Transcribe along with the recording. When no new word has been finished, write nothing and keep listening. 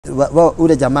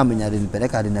Ule jamaa mwenye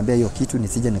alinipeleka aliniambia hiyo kitu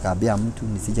nisije nikaambia mtu,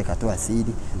 nisije katoa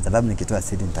siri, sababu nikitoa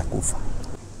siri nitakufa.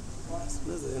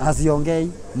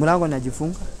 Asiongei, mlango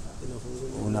unajifunga,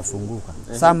 unafunguka.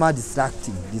 Sama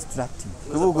distracting.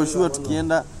 Kwa hivyo uko sure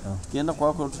tukienda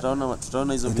kwako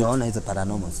tutaona hizo vitu. Tutaona hizo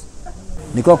paranormals.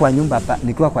 Nikiwa kwa nyumba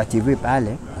nikiwa kwa TV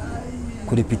pale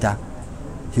kulipita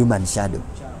human shadow.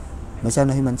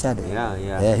 Umeshaona human shadow?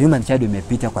 Yeah. Human shadow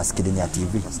imepita kwa screen ya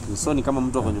TV. So ni kama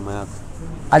mtu ako nyuma yako.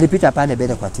 Alipita pale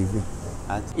mbele kwa TV.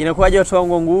 Inakuwaje watu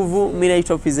wangu nguvu? Mimi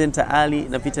naitwa presenter Ali,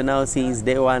 napita nao since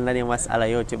day one ndani ya masuala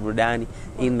yote burudani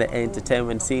in the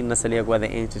entertainment scene, nasalia kwa the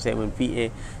entertainment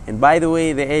PA. And by the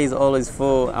way, the A is always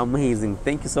full, amazing.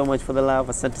 Thank you so much for the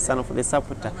love. Asante sana for the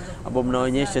support ambao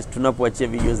mnaonyesha tunapoachia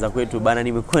videos za kwetu. Bana,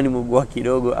 nimekuwa nimeugua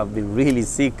kidogo. I've been really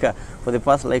sick for the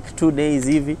past like 2 days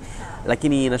hivi.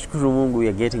 Lakini nashukuru Mungu we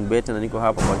are getting better, na niko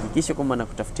hapa kuhakikisha kwamba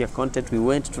nakutafutia content. We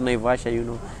went to Naivasha,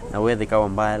 na weather ikawa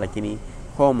mbaya, lakini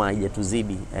homa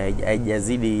haijatuzidi,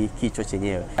 haijazidi kichwa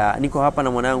chenyewe. Niko hapa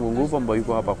na mwanangu Nguvu ambaye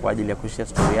yuko hapa kwa ajili ya kushare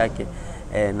story yake,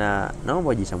 na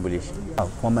naomba ajitambulishe.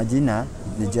 Kwa majina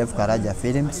ni Jeff Karaja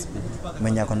Films,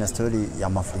 mwenye akona story ya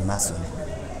Freemason.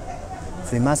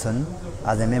 Freemason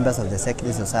are the members of the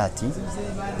secret society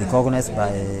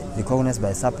recognized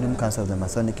by Supreme Council of the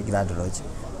Masonic Grand Lodge,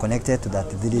 connected to that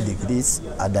 3 degrees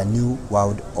at the New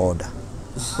World Order.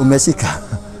 Umeshika?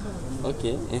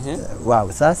 Okay.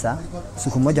 Wow, sasa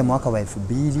siku moja mwaka wa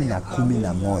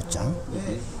 2011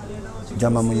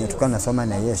 jamaa mwenye tulikuwa nasoma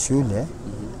na yeye shule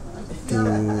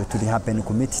tuli happen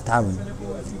commit town.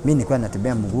 Mimi nilikuwa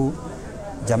natembea mguu,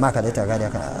 jamaa akaleta gari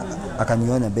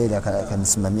akaniona mbele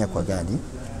akanisimamia kwa gari.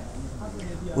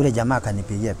 Ule jamaa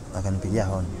akanipigia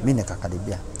horn. Mimi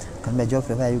nikakaribia. Akaniambia, "Joe,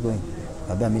 where are you going?"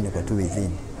 Akaniambia, "Mimi niko tu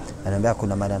within." Ananiambia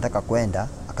kuna mahali nataka kwenda,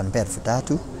 akanipea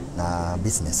 3000 na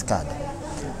business card.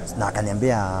 Na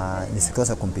akaniambia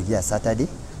nisikose kumpigia Saturday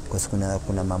kwa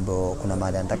kuna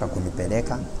mahali anataka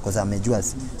kunipeleka kwa sababu amejua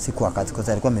siku wakati, kwa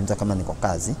sababu alikuwa ameniuliza kama niko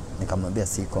kazi, nikamwambia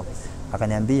siko.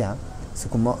 Akaniambia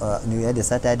niende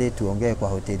Saturday tuongee kwa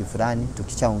hoteli fulani,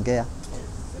 tukishaongea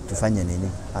tufanye nini,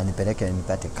 anipeleke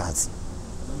nipate kazi.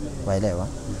 Waelewa?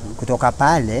 Kutoka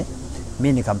pale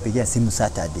mimi nikampigia simu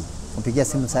Saturday. Kumpigia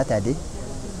simu Saturday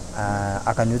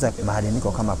akaniuliza mahali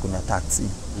niko kama kuna taxi.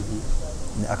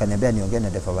 Akaniambia niongee na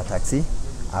dereva wa taxi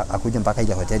akuje mpaka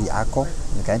ile hoteli yako.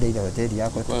 Nikaenda ile hoteli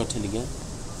yako. Kwa hoteli gani?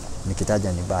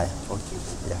 Nikitaja ni baya. Okay.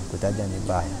 Yeah, kutaja ni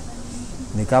baya.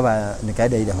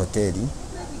 Nikaenda ile hoteli.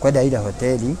 Kwenda ile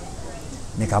hoteli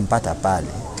nikampata pale.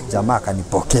 Jamaa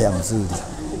akanipokea mzuri.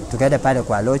 Tukaenda pale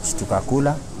kwa lodge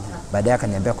tukakula. Baadaye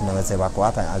akaniambia kuna wazee wako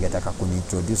hapa angetaka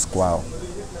kuniintroduce kwao.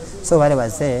 So wale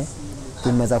wazee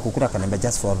tumeweza kukula, akaniambia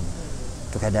just follow me.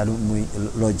 Tukaenda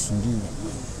lodge nyingine.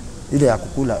 Ile ya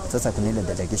kukula sasa kuna ile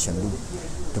delegation room.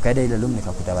 Tukaenda ile room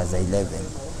nikakuta wazee 11.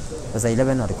 Wazee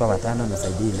 11 walikuwa watano na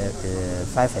zaidi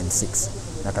 5 and 6.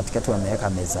 Na katikati wameweka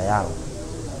meza yao.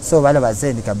 So wale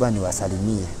wazee nikaambiwa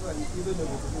niwasalimie.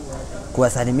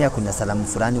 Kuwasalimia kuna salamu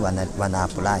fulani wana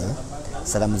apply.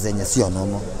 Salamu zenye sio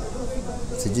nomo.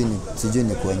 Sijui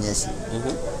ni kuonyesha.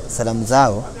 Salamu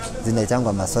zao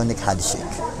zinaitangwa Masonic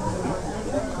handshake.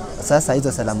 Sasa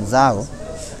hizo salamu zao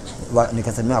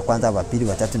nikasalimia kwanza, wa pili,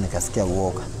 wa tatu nikasikia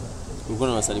uoga. Ulikuwa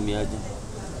unawasalimiaje?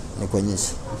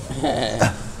 Nikuonyeshe.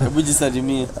 Hebu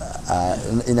jisalimie.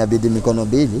 Inabidi mikono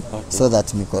mbili, okay. So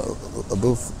that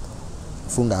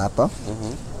funga hapa.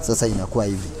 Sasa inakuwa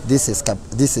hivi. This is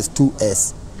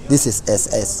 2S. This is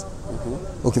SS.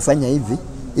 Ukifanya hivi,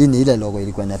 hii ni ile logo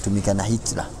ilikuwa inatumika na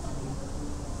Hitler.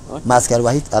 Okay. Maskari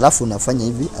wa Hitler, alafu unafanya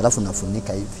hivi, alafu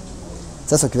unafunika hivi.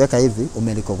 Sasa ukiweka hivi,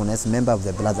 umerecognize member of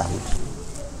the brotherhood.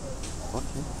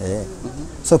 Okay.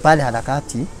 So pale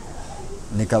harakati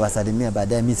nikawasalimia.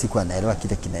 Baadaye mimi sikuwa naelewa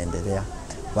kile kinaendelea.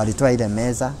 Walitoa ile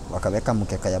meza, wakaweka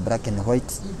mkeka ya black and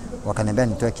white, wakaniambia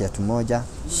nitoe kiatu moja,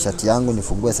 shati yangu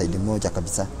nifungue side moja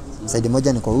kabisa. Side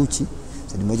moja niko uchi,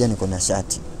 side moja niko na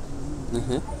shati.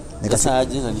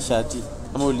 Nikasaje na shati?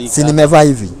 Kama ulika. Si nimevaa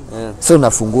hivi. So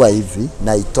nafungua hivi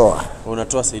na itoa.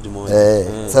 Unatoa side moja.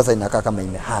 Sasa inakaa kama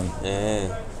imehang.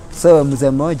 So mzee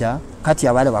mmoja kati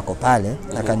ya wale wako pale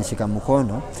akanishika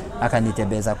mkono,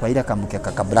 akanitembeza kwa ile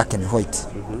kamkeka ka black and white.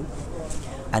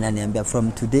 Ananiambia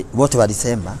from today, what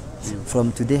walisema,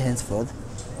 from today henceforth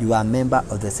you are a member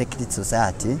of the secret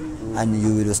society and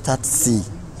you will start see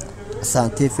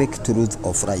scientific truth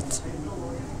of right.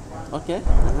 Okay.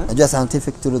 Unajua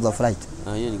scientific truth of right?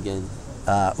 Hiyo ni gani?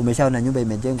 Umeshaona nyumba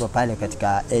imejengwa pale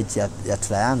katika edge ya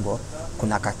triangle,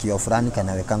 kuna kakio fulani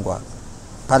kanawekangwa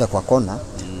pale kwa kona,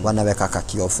 wanaweka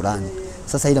kakio fulani.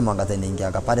 Sasa ile mwangaza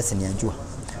inaingia pale si nianjua.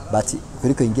 But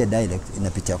kuliko ingia direct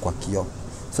inapitia kwa kioo.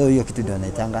 So hiyo kitu ndio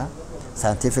naitanga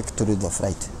scientific truth of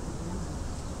right.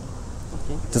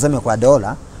 Okay. Tuseme kwa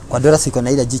dola siko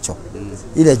na ile jicho.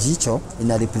 Ile jicho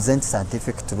ina represent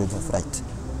scientific truth of right.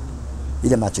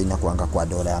 Ile macho inakuanga kwa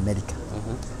dola ya Amerika.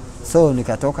 So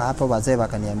nikatoka hapo, wazee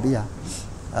wakaniambia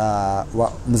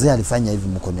mzee alifanya hivi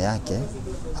mkono yake,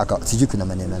 sijui kuna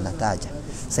maneno anataja.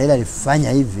 Sasa ile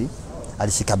alifanya hivi,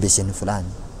 alishika beseni fulani.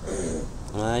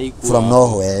 From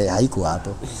nowhere, haikuwa hapo.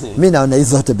 Mimi naona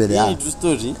hizo zote mbele yangu. True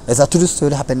story. It's a true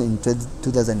story happened in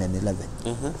 2011.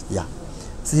 Yeah.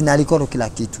 Sisi nalikoro kila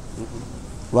kitu.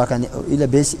 Wakani ile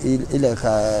base ile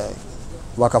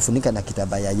wakafunika na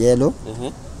kitambaa ya yellow.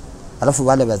 Alafu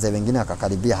wale wazee wengine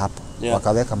wakakaribia hapo.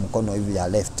 Wakaweka mkono hivi ya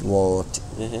left wote.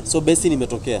 So basin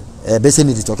imetokea. Basin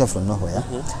ilitokea from nowhere.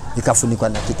 Ikafunikwa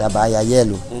na kitambaa ya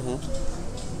yellow.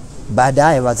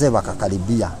 Baadaye wazee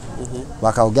wakakaribia.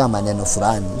 Wakaongea maneno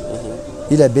fulani.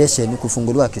 Ile basin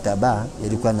kufunguliwa kitambaa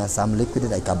ilikuwa na some liquid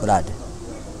like a blood.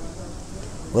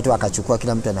 Wote wakachukua,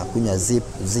 kila mtu anakunywa zip.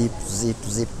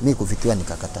 Mimi kufikiwa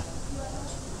nikakataa.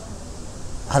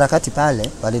 Harakati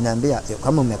pale waliniambia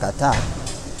kama umekataa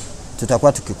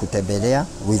tutakuwa tukikutembelea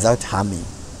without harming.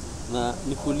 Na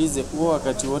nikuulize, huo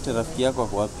wakati wote rafiki yako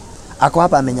ako wapi? Ako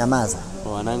hapa amenyamaza.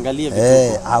 Anaangalia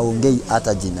vitu. Haongei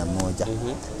hata jina moja.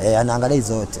 Anaangalia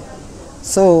zote.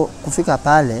 So kufika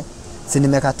pale si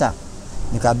nimekataa.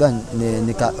 Nikaambia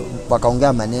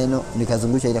wakaongea maneno,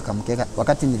 nikazungusha ile kamkeka.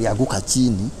 Wakati nilianguka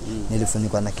chini,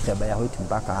 nilifunikwa na kitambaa ya white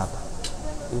mpaka hapa.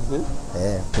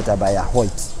 Kitambaa ya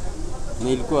white. Na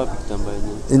ilikuwa wapi kitambaa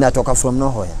yenyewe? Inatoka from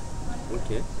nowhere.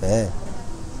 Okay.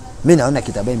 Mimi naona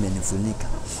kitambaa imenifunika.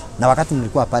 Na wakati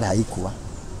nilikuwa pale haikuwa.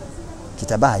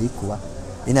 Kitambaa haikuwa.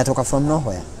 Inatoka from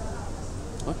nowhere.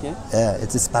 Okay.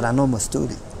 It is paranormal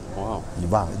story.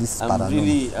 Wow. This is paranormal.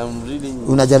 I'm really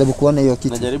unajaribu kuona hiyo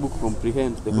kitu. Najaribu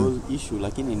comprehend the whole issue,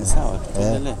 lakini ni sawa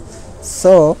tuendelee.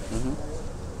 So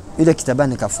ile kitambaa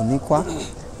nikafunikwa,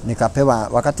 nikapewa,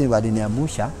 wakati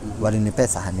waliniamusha walinipea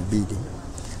sahani mbili.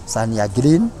 Sahani ya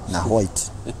green na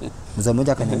white. Mzee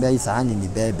mmoja akaniambia hii sahani ni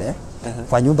bebe.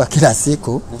 Kwa nyumba kila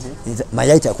siku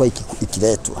mayai itakuwa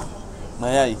ikiletwa.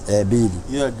 Mayai? Bili.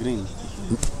 Hiyo green.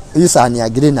 Hiyo sahani ya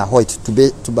green na white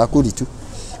tubakuli tu.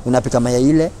 Unapika mayai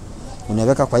ile,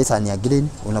 unaweka kwa hii sahani ya green,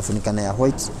 unafunika na ya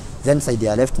white. Then side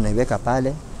ya left unaiweka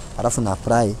pale, alafu una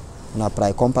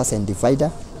apply compass and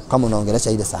divider kama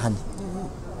unaongelesha ile sahani.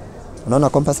 Unaona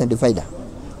compass and divider?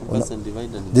 Compass and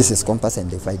divider. This is compass and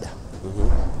divider.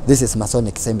 This is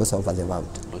Masonic symbols over the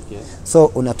world. Okay. So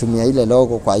unatumia ile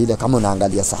logo kwa ile kama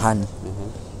unaangalia sahani.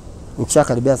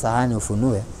 Ukishakaribia sahani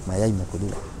ufunue, mayai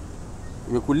imekuliwa.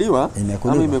 Imekuliwa?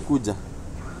 Ama imekuja?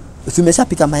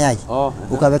 Umeshapika mayai.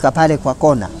 Ukaweka pale kwa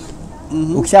kona.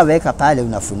 Ukishaweka pale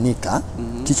unafunika,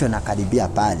 kichwa nakaribia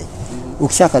pale.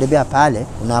 Ukishakaribia pale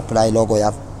una apply logo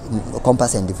ya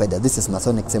compass and divider. This is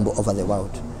Masonic symbol over the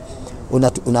world.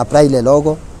 Una apply ile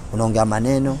logo, unaongea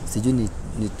maneno, sijui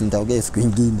nitaongea siku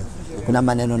nyingine. Kuna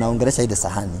maneno naongelesha ile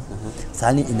sahani.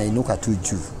 Sahani inainuka tu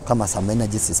juu kama some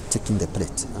energy is taking the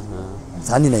plate.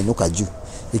 Sahani inainuka juu.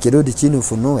 Ikirudi chini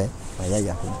ufunue, mayai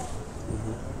yako.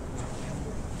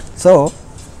 So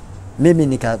mimi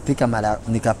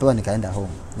nikapewa nikaenda home.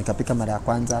 Nikapika mara ya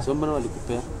kwanza. So mbona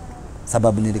walikupea?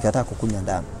 Sababu nilikataa kukunywa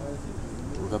damu.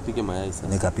 Ukapika mayai sasa.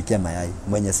 Nikapikia mayai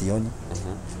mwenye sioni.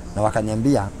 Na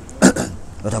wakaniambia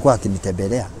watakuwa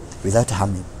wakinitembelea without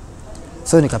harming.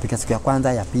 So nikapika siku ya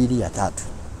kwanza, ya pili, ya tatu.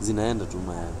 Zinaenda tu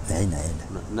mayai. Inaenda.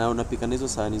 Na unapika na hizo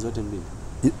sahani zote mbili?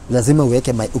 Lazima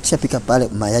uweke ukishapika pale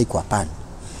mayai kwa pan.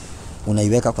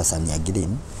 Unaiweka kwa sahani ya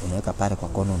green, unaweka pale kwa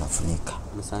kona unafunika.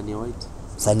 Na sahani ya white?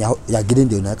 Sahani ya green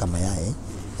ndio unaweka mayai,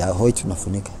 ya white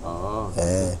unafunika.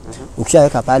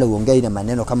 Ukishaweka pale uongee ile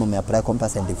maneno kama umeapply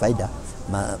compass and divider,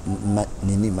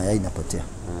 mayai inapotea.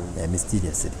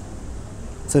 Mysteriously.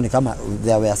 So ni kama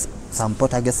there were some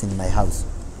poltergeists in my house.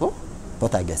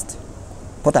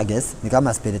 Poltergeist ni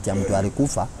kama spirit ya mtu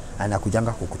alikufa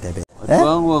anakujanga kukutembea. Watu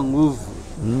wangu wa nguvu.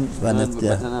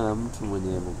 Wanapatana na mtu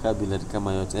mwenye vocabulary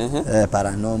kama yote.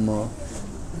 Paranormal.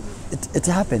 It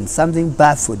happened, something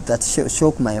baffled that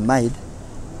shook my mind.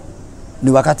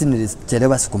 Ni wakati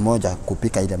nilichelewa siku moja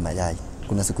kupika ile mayai.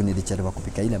 Kuna siku nilichelewa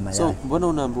kupika ile mayai. So mbona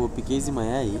unaambiwa upike hizi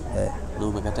mayai na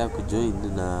umekataa kujoin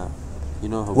na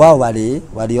wao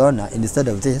waliona instead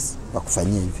of this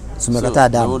wakufanyia hivi. Umekataa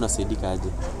damu. Wewe unasaidika aje?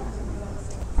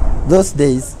 Those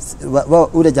days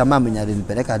ule jamaa mwenye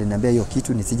alinipeleka aliniambia hiyo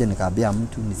kitu nisije nikaambia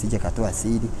mtu, nisije katoa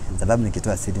siri, sababu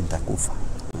nikitoa siri nitakufa.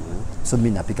 So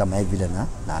mimi napika mayai vile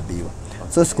naambiwa.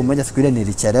 So siku moja, siku ile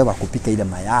nilichelewa kupika ile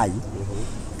mayai.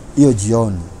 Hiyo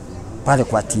jioni pale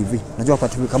kwa TV. Unajua kwa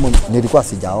TV kama nilikuwa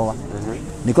sijaoa.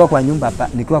 Nilikuwa kwa nyumba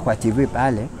nikiwa kwa TV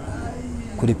pale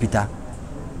kulipita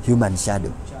human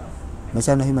shadow.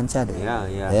 Umeshaona human shadow?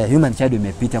 Yeah. Human shadow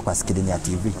imepita kwa screen ya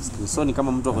TV. So ni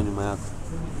kama mtu ako nyuma yako.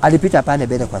 Alipita pale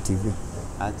mbele kwa TV.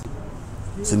 Ati.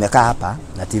 So umekaa hapa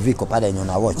na TV iko pale yenye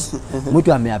una watch.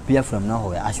 Mtu ameappear from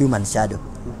nowhere, a human shadow.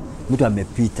 Mtu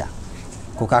amepita.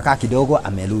 Kukakaa kidogo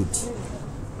amerudi.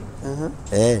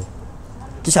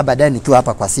 Kisha baadaye nikiwa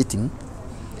hapa kwa sitting,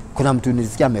 kuna mtu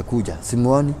nilisikia amekuja,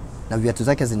 simuoni na viatu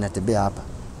zake zinatembea hapa.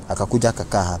 Akakuja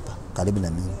akakaa hapa karibu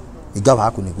na mimi. Ingawa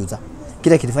hakuniguza.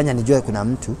 Kile kilifanya nijue kuna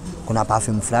mtu, kuna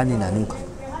perfume fulani inanuka.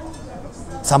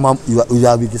 Someone you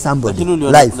are with somebody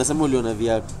live. Unasema uliona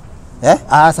viatu.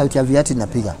 Sauti ya viatu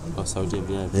inapiga. Sauti ya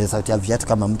viatu. Sauti ya viatu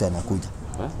kama mtu anakuja.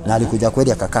 Na alikuja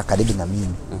kweli akakaa karibu na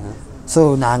mimi.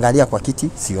 So naangalia kwa kiti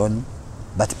sioni,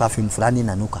 but perfume fulani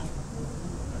inanuka.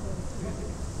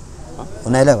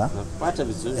 Unaelewa? Napata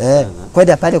vizuri.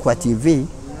 Kwenda pale kwa TV,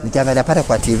 nikiangalia pale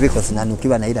kwa TV kwa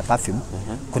sinanukiwa na ile perfume,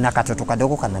 kuna katoto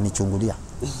kadogo kananichungulia.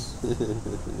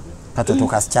 Katoto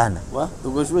kasichana.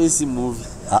 Uko sure hii movie?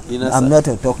 I'm not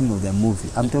talking of the movie.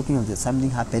 I'm talking of something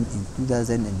happened in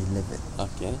 2011.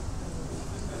 Okay.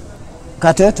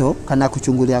 Katoto kana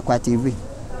kuchungulia kwa TV.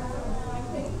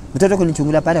 Mtoto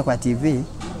kunichungulia pale kwa TV,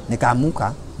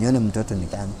 nikaamuka nione mtoto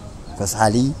nikani. Kwa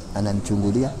hali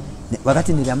ananichungulia.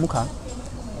 Wakati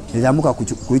niliamuka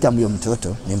kuita huyo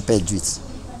mtoto nimpe juice.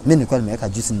 Mimi nilikuwa nimeweka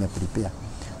juice nimeprepare.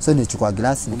 So nilichukua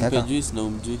glasi nikaweka juice na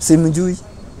umjui. Simjui.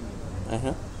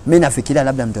 Mimi nafikiria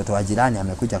labda mtoto wa jirani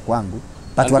amekuja kwangu.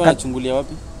 But wakati anachungulia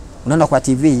wapi? Unaona kwa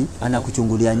TV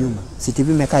anakuchungulia nyuma. Si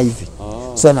TV imekaa hivi.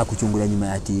 So anakuchungulia nyuma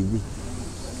ya TV.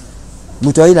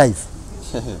 Mtu live.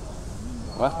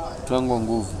 Tuango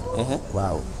nguvu.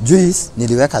 Wow. Juice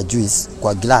niliweka juice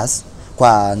kwa glass,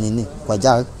 kwa nini? Kwa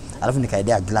jug, alafu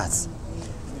nikaendea glass.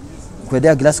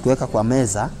 Kuendea glass kuweka kwa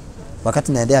meza,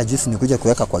 wakati naendea juice nikuja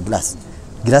kuweka kwa glass.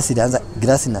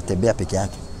 Glass inatembea peke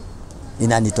yake.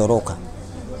 Inanitoroka.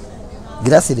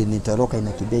 Glass ilinitoroka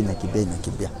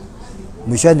inakimbia.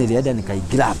 Mwisho nilienda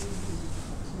nikaigrab.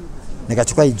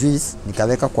 Nikachukua hii juice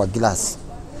nikaweka kwa glass.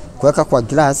 Kuweka kwa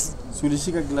glass,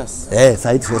 ulishika glass?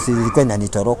 Side sosi ilikuwa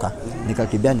inanitoroka.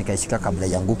 Nikakimbia nikaishika kabla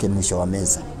yanguke mwisho wa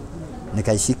meza.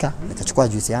 Nikaishika, nikachukua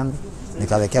juice yangu,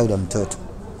 nikawekea ule mtoto.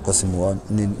 Kwa simuoni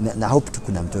na hope tu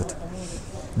kuna mtoto.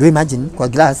 Do imagine kwa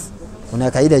glass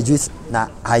unaweka ile juice na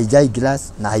haijai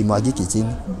glass na haimwagiki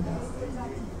chini.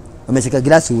 Umeshika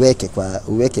glass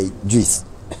uweke juice.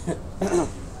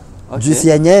 Okay. Juice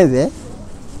yenyewe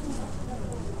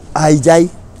haijai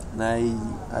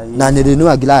na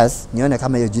nilinua glass nione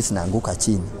kama hiyo juice inaanguka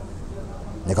chini.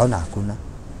 Nikaona hakuna.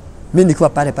 Mimi nikiwa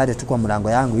pale tu kwa mlango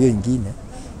yangu hiyo nyingine.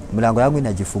 Mlango yangu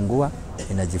inajifungua,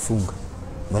 inajifunga.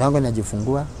 Mlango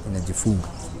inajifungua, inajifunga.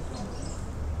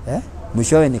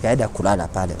 Mwishowe nikaenda kulala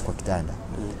pale kwa kitanda.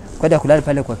 Kwenda kulala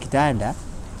pale kwa kitanda,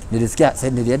 nilisikia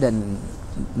nilienda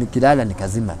nikilala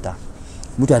nikazima taa.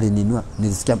 Mtu alininua,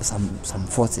 nilisikia some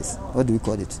forces. What do we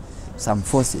call it? Some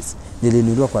forces.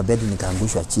 Niliinuliwa kwa bed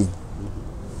nikaangushwa chini.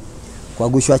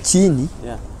 Kuangushwa chini,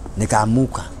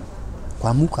 nikaamuka.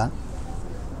 Kuamuka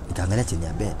nikaangalia chini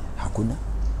ya bed, hakuna.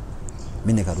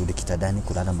 Mimi nikarudi kitandani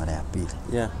kulala mara ya pili.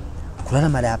 Kulala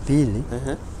mara ya pili,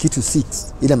 kitu 6,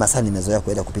 ile masaa nimezoea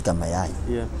kwenda kupika mayai.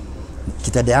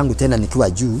 Kitanda yangu tena nikiwa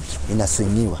juu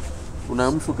inaswingiwa.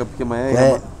 Unaamsha ukapika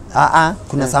mayai ama?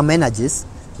 Kuna some energies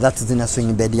that zina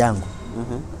swing bed yangu.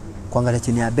 Kuangalia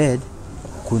chini ya bed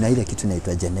kuna ile kitu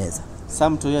inaitwa jeneza.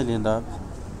 Mtu yeye alienda wapi?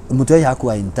 Mtu yeye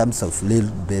hakuwa in terms of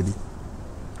little baby.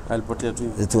 Alipotea tu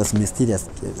hivyo. It was mysterious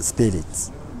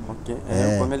spirits. Okay.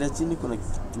 Kuangalia chini kuna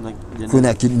jeneza.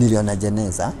 Kuna niliona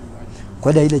jeneza.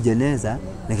 Kwa ile jeneza,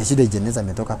 nikashida jeneza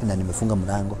imetoka hapa na nimefunga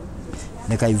mlango.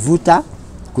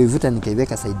 Kuivuta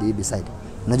nikaiweka side by side.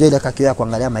 Unajua ile kakio ya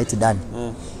kuangalia maiti ndani.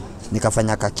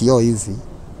 Nikafanya kakio hivi.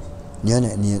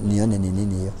 Nione ni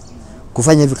nini hiyo.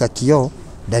 Kufanya hivi kakio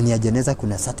ndani ya jeneza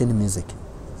kuna certain music.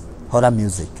 Horror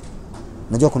music.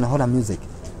 Unajua kuna horror music.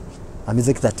 A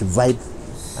music that vibe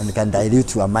and can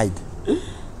dilute your mind.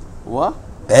 What?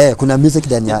 Kuna music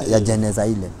ndani ya jeneza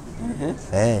ile.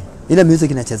 Ile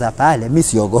music inacheza pale, mimi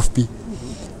siogopi.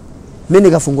 Mimi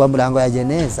nikafungua mlango ya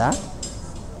jeneza,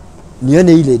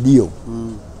 nione ile dio.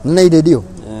 Unaona ile dio?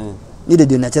 Ile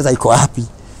dio inacheza iko wapi?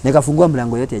 Nikafungua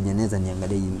mlango yote ya jeneza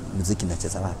niangalie hii muziki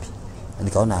inacheza wapi.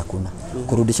 Nikaona hakuna.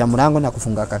 Kurudisha mlango na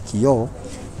kufunga kakio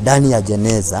ndani ya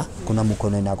jeneza, kuna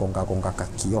mkono inagonga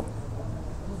kakio.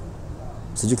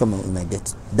 Sijui kama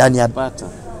umeget.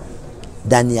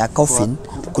 Ndani ya coffin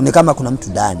kuna kama kuna mtu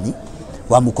ndani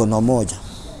wa mkono moja.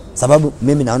 Sababu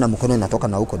mimi naona mkono inatoka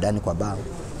na huko ndani kwa bao.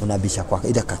 Unabisha kwa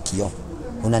ile kakio.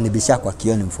 Unanibisha kwa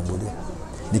kioo nimfungulie.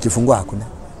 Nikifungua hakuna.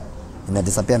 Ina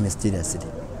disappear mysteriously.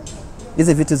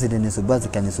 Hizi vitu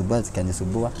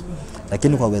zikanisumbua,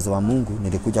 lakini kwa uwezo wa Mungu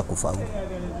nilikuja kufaulu.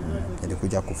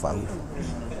 Nilikuja kufaulu.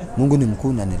 Mungu ni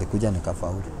mkuu na nilikuja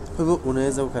nikafaulu. Kwa hivyo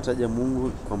unaweza ukataja Mungu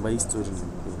kwamba hii story ni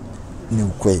ukweli? Ni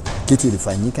ukweli. Kitu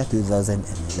ilifanyika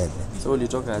 2011. So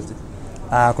ulitoka aje?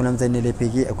 Kuna mzee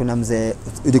nilipigia, kuna mzee,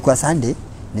 ilikuwa Sunday,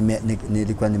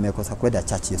 nilikuwa nimekosa kwenda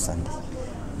church hiyo Sunday.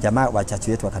 Jamaa wa church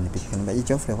yetu akanipigia, akaniambia,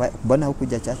 "Geoffrey, mbona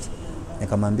hukuja church?"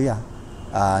 Nikamwambia,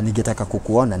 ningetaka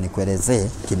kukuona nikuelezee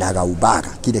kinaga ubaga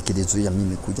kile kilizuia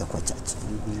mimi kuja kwa church.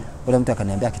 Ule mtu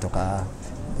akaniambia akitoka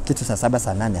kitu saa 7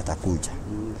 saa 8 atakuja.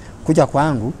 Kuja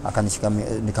kwangu akanishika,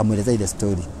 nikamuelezea ile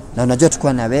story. Na unajua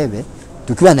tukua na wewe,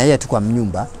 tukiwa na yeye tu kwa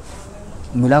nyumba,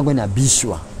 mlango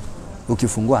inabishwa.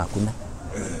 Ukifungua hakuna.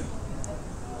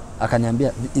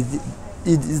 Akaniambia,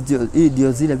 hii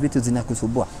ndio zile vitu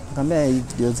zinakusumbua. Nikamwambia, hii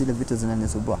ndio zile vitu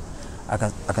zinanisumbua.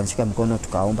 Akanishika mkono,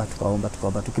 tukaomba.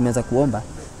 Tukimeza kuomba,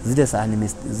 zile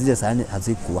sahani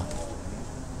hazikuwa.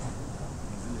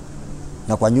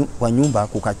 Na kwa nyumba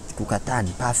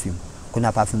kukatani perfume.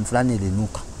 Kuna perfume fulani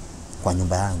ilinuka kwa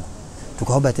nyumba yangu.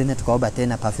 Tukaomba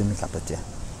tena perfume ikapotea.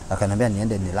 Akaniambia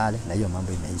niende nilale na hiyo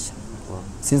mambo imeisha.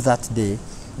 Since that day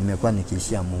nimekuwa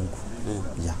nikiishia Mungu.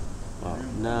 Yeah. Wow.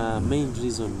 Na main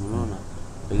reason unaona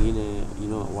pengine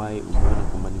why umeona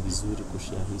kwamba ni vizuri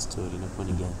kushare history na kwa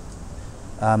ni gani?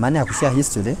 Maana ya kushare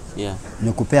history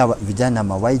ni kupea vijana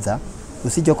mawaidha.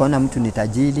 Usije kuona mtu ni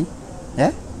tajiri,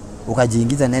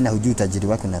 ukajiingiza naye na hujui tajiri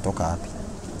wake unatoka wapi.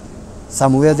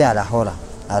 Somewhere they are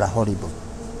horrible.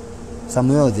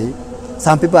 Some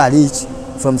people are rich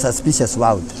from suspicious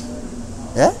world.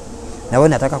 Na wewe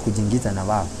unataka kujiingiza na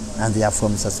wao, and they are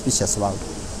from suspicious world.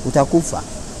 Utakufa,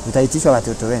 utaitishwa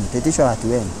watoto wenu, utaitishwa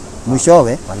watu wenu.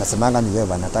 Mwishowe wanasemanga ni wewe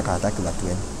wanataka hataki watu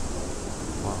wenu.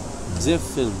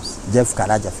 Jeff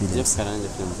Karanja Films.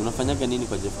 Unafanyaga nini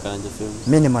kwa Jeff Karanja Films?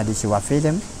 Mimi ni mwandishi wa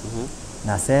film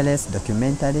na series,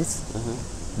 documentaries.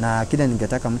 Na kile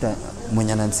ningetaka mtu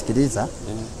mwenye ananisikiliza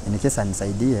in case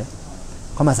anisaidie,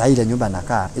 kama saa ile nyumba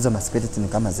nakaa, hizo maspirits ni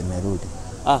kama zimerudi.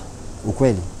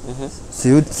 Ukweli.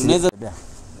 Tunaweza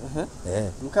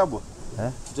Mkabwa.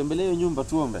 Tutembelee hiyo nyumba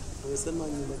tuombe.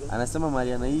 Anasema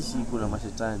mahali anaishi kuna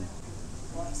mashetani.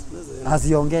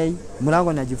 Haziongei, mlango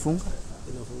unajifunga,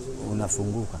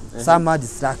 unafunguka. Some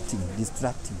distracting.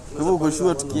 Kwa hivyo uko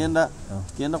sure tukienda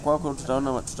kwako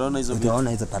tutaona hizo vitu.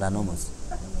 Tutaona hizo paranormals.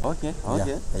 Okay.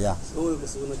 Yeah.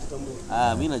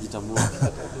 Mimi najitambua.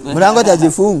 Mlango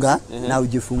utajifunga na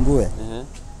ujifungue.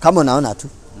 Kama unaona tu.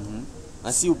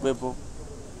 Na si upepo.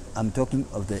 I'm talking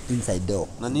of the inside door.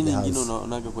 Na nini nyingine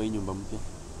unaonaga kwa hii nyumba mpya?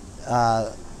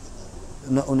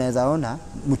 Unaweza ona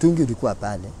mtungi ulikuwa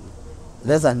pale.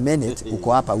 Less than minute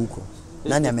uko hapa huko.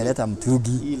 Nani ameleta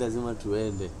mtungi? Hii lazima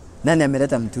tuende. Nani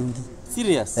ameleta mtungi?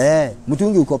 Serious?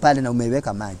 Mtungi uko pale na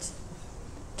umeiweka maji.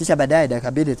 Kisha baadaye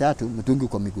dakika 2-3 mtungi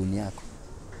uko miguuni yako.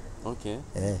 Okay.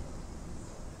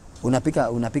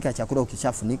 Unapika chakula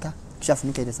ukishafunika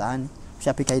ile sahani,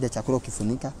 ukishapika ile chakula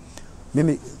ukifunika.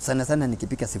 Mimi sana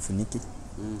nikipika sifuniki.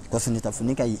 Kwa sababu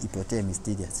nitafunika ipotee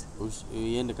mysterious.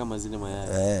 Iende kama zile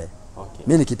mayai. Okay.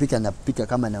 Mimi nikipika napika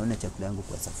kama naona chakula yangu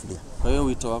kwa sufuria. Kwa hiyo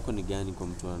wito wako ni gani kwa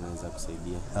mtu anaweza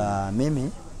kusaidia?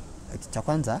 Mimi cha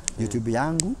kwanza YouTube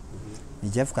yangu ni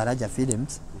Jeff Karanja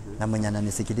Films, na mwenye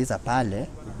ananisikiliza pale,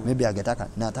 maybe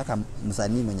nataka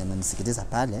msanii mwenye ananisikiliza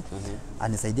pale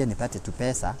anisaidie nipate tu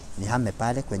pesa, nihame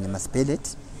pale kwenye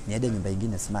maspirit, niende nyumba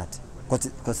nyingine smart.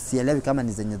 Kwa sielewi kama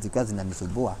ni zenye zilikuwa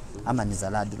zinanisumbua ama ni za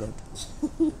landlord.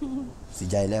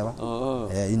 Sijaelewa.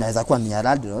 Inaweza kuwa ni ya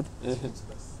landlord.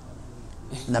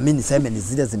 Na mimi niseme ni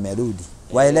zile zimerudi.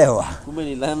 Waelewa? Kumbe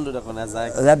ni landlord akona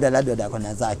zake. Labda landlord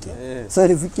akona zake. So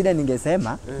kile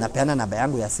ningesema napeana namba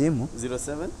yangu ya simu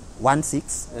 0716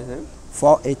 484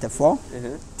 888.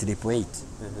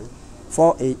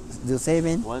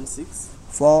 487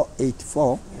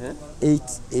 484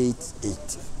 888.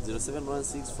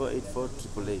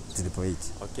 0716484888.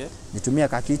 Okay. Nitumia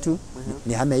kakitu,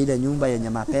 nihame ile nyumba yenye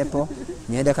mapepo,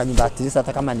 niende kwa nyumba atilisa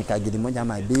hata kama ni kagiri moja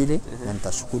ama mbili, na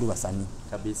nitashukuru wasanii.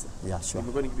 Kabisa. Yeah, sure.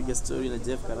 Nimekuwa nikipiga story na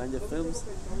Jeff Karanja Films.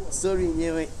 Story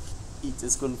yenyewe it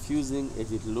is confusing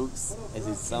as it looks, as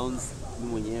it sounds.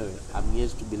 Mimi mwenyewe I'm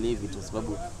yet to believe it, kwa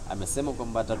sababu amesema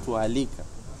kwamba atatualika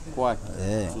kwake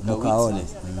tukaone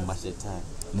mashetani.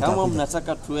 Kama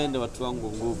mnataka tuende watu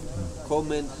wangu nguvu,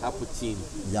 comment hapo chini.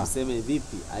 Useme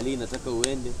vipi Ali nataka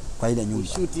uende kwa ile nyumba.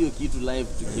 Shoot hiyo kitu live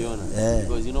tukiona.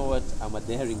 Because you know what, I'm a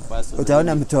daring person.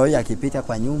 Utaona mtoi akipita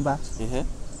kwa nyumba.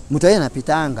 Mtoi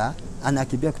anapitanga,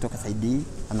 anakimbia kutoka side hii,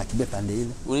 anakimbia pande ile.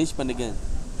 Unaishi pande gani?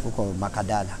 Huko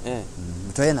Makadala.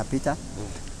 Mtoi anapita.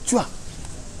 Chua.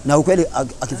 Na ukweli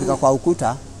akifika kwa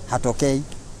ukuta hatokei.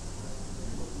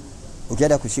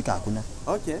 Ukienda kushika hakuna.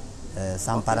 Okay.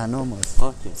 Some paranormals.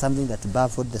 Okay. Something that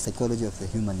baffled the psychology of the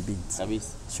human beings. Kabisa.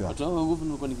 Sure. Watu wangu nguvu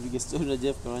nimekuwa nikipiga story na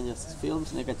Jeff Karanja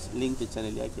Films, naweka link ya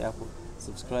channel yake hapo.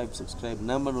 Subscribe.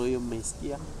 Namba ndio hiyo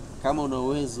mmesikia. Kama una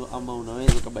uwezo ama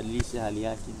unaweza kubadilisha hali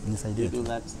yake. Nisaidie. Do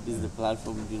that. This is the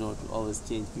platform, you know, to always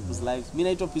change people's lives. Mimi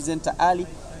naitwa presenter Ali,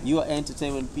 your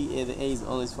entertainment PA. The A is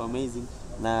always for amazing.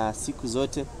 Na siku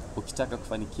zote ukitaka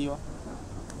kufanikiwa,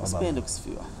 usipende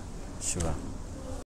kusifiwa. Sure.